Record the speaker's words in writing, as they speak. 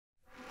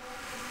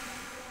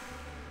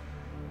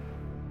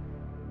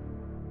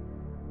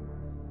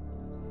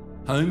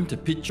Home to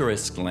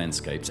picturesque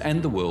landscapes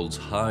and the world's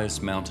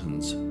highest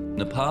mountains,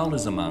 Nepal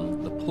is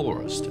among the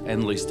poorest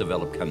and least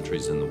developed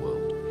countries in the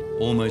world.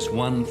 Almost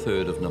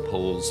 1/3 of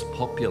Nepal's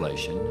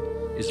population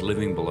is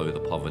living below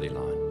the poverty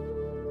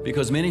line.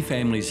 Because many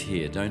families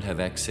here don't have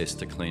access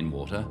to clean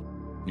water,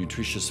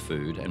 nutritious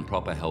food and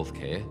proper health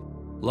care,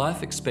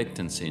 life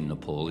expectancy in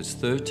Nepal is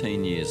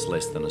 13 years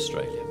less than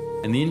Australia,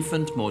 and the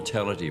infant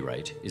mortality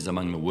rate is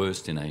among the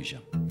worst in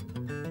Asia.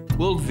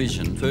 World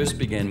Vision first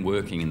began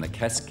working in the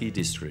Kaski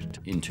district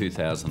in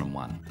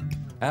 2001.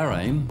 Our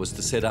aim was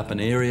to set up an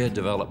area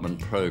development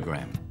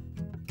program.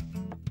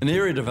 An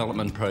area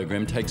development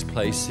program takes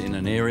place in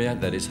an area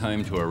that is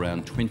home to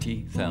around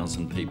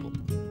 20,000 people.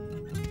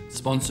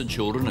 Sponsored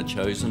children are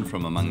chosen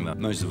from among the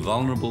most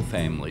vulnerable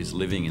families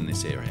living in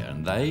this area,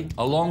 and they,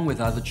 along with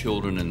other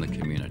children in the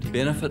community,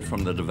 benefit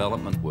from the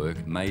development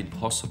work made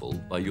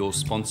possible by your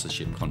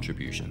sponsorship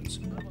contributions.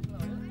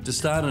 To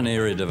start an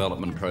area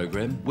development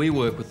program, we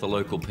work with the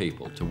local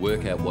people to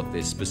work out what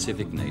their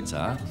specific needs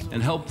are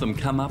and help them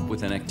come up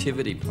with an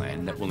activity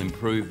plan that will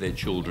improve their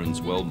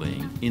children's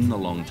well-being in the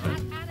long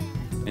term.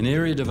 An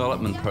area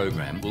development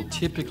program will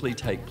typically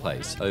take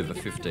place over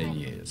 15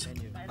 years.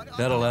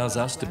 That allows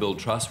us to build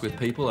trust with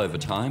people over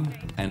time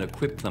and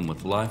equip them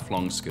with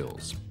lifelong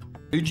skills.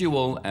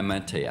 Ujiwal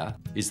Amatea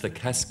is the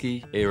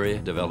Kaski Area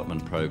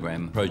Development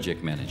Program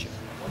Project Manager.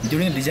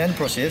 During the design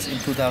process in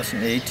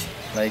 2008,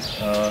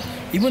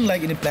 even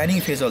in the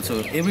planning phase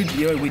also, every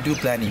year we do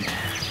planning.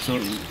 So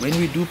when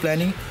we do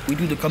planning, we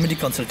do the community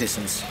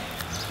consultations.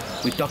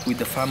 We talk with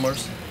the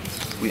farmers,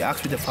 we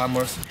ask with the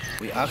farmers,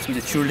 we ask with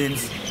the children,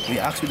 we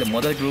ask with the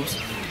mother groups,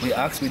 we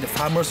ask with the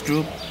farmers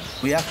group,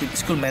 we ask with the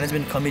school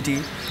management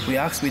committee, we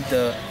ask with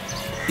the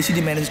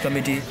ECD management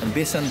committee, and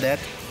based on that,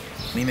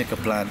 we make a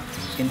plan.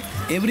 In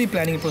every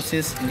planning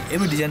process, in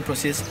every design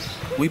process,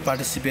 we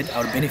participate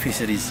our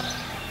beneficiaries.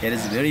 That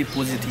is very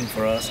positive thing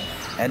for us,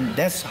 and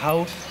that's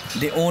how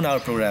they own our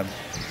program.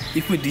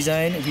 If we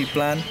design, if we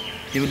plan,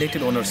 they will take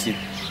ownership.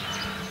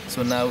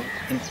 So now,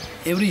 in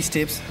every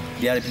steps,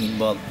 they are being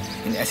involved.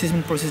 In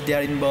assessment process, they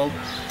are involved.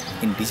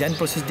 In design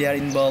process, they are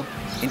involved.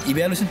 In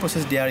evaluation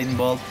process, they are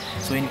involved.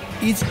 So in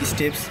each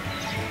steps,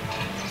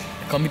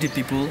 committee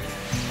people,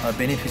 our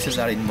beneficiaries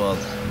are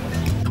involved.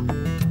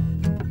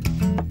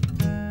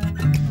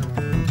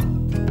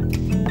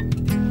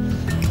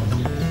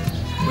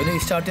 When we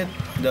started,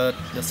 the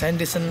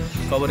sanitation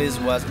coverage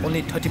was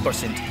only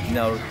 30% in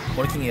our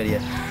working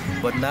area.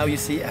 But now you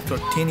see, after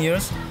 10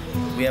 years,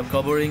 we are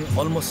covering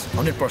almost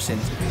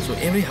 100%. So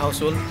every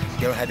household,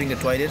 they are having the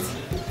toilets.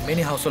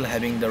 Many households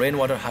having the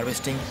rainwater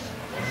harvesting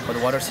for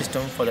the water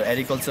system, for the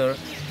agriculture,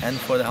 and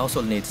for the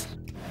household needs.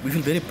 We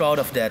feel very proud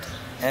of that.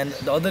 And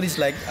the other is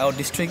our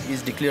district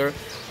is declared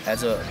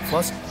as a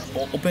first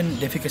open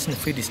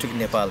defecation-free district in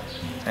Nepal.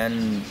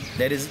 And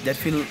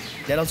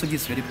that also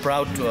gives very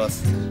proud to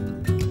us.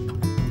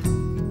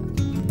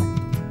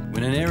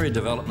 When an area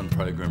development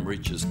program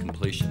reaches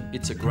completion,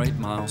 it's a great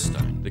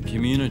milestone. The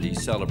community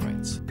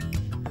celebrates.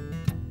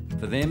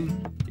 For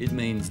them, it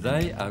means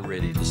they are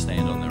ready to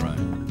stand on their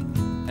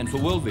own. And for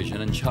World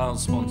Vision and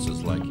child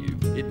sponsors like you,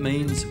 it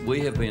means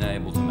we have been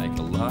able to make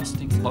a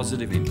lasting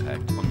positive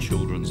impact on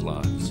children's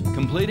lives.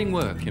 Completing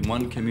work in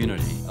one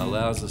community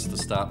allows us to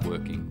start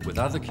working with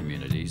other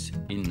communities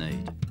in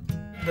need.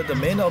 The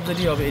main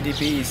objective of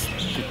ADP is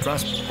to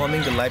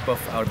transforming the life of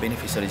our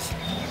beneficiaries,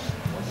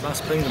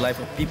 transferring the life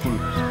of people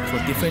for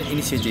different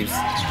initiatives.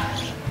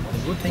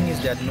 The good thing is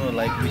that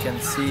we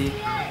can see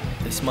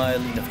the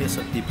smile in the face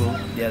of people.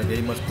 They are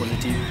very much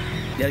positive.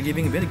 They are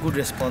giving very good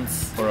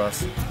response for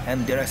us,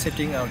 and they are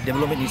accepting our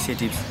development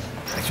initiatives.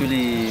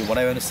 Actually, what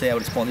I want to say, our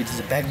response, it is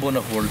the backbone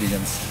of World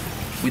Visions.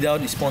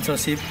 Without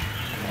sponsorship,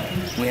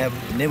 we have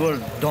never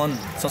done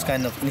such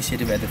kind of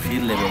initiative at the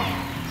field level.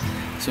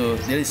 So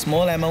there is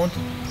small amount,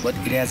 but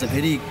it has a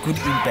very good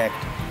impact.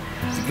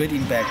 It's a great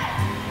impact.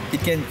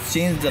 It can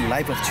change the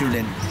life of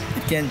children.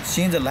 It can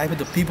change the life of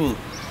the people.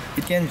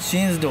 It can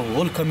change the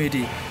whole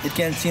community. It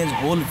can change the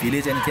whole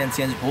village, and it can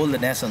change the whole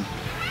nation.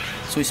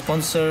 So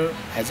sponsor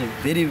has a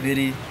very,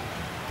 very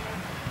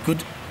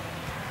good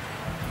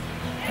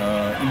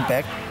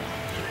impact.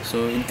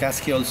 So in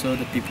Kaski also,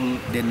 the people,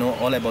 they know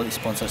all about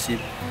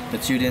sponsorship.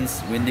 The students,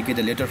 when they get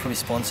a letter from a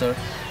sponsor,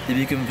 they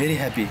become very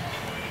happy.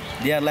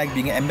 They are like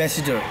being an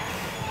ambassador.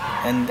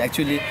 And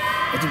actually,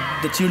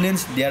 the children,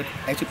 they are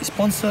actually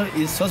sponsor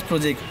is such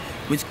project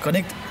which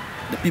connect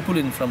the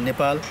people from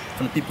Nepal,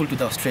 from the people to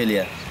the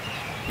Australia.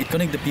 It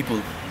connect the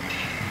people.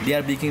 They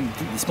are the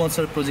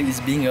sponsor project is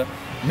being a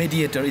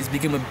mediator, it's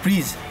become a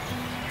bridge.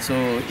 So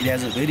it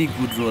has a very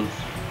good role.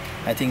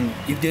 I think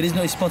if there is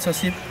no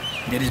sponsorship,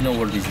 there is no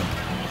World Vision.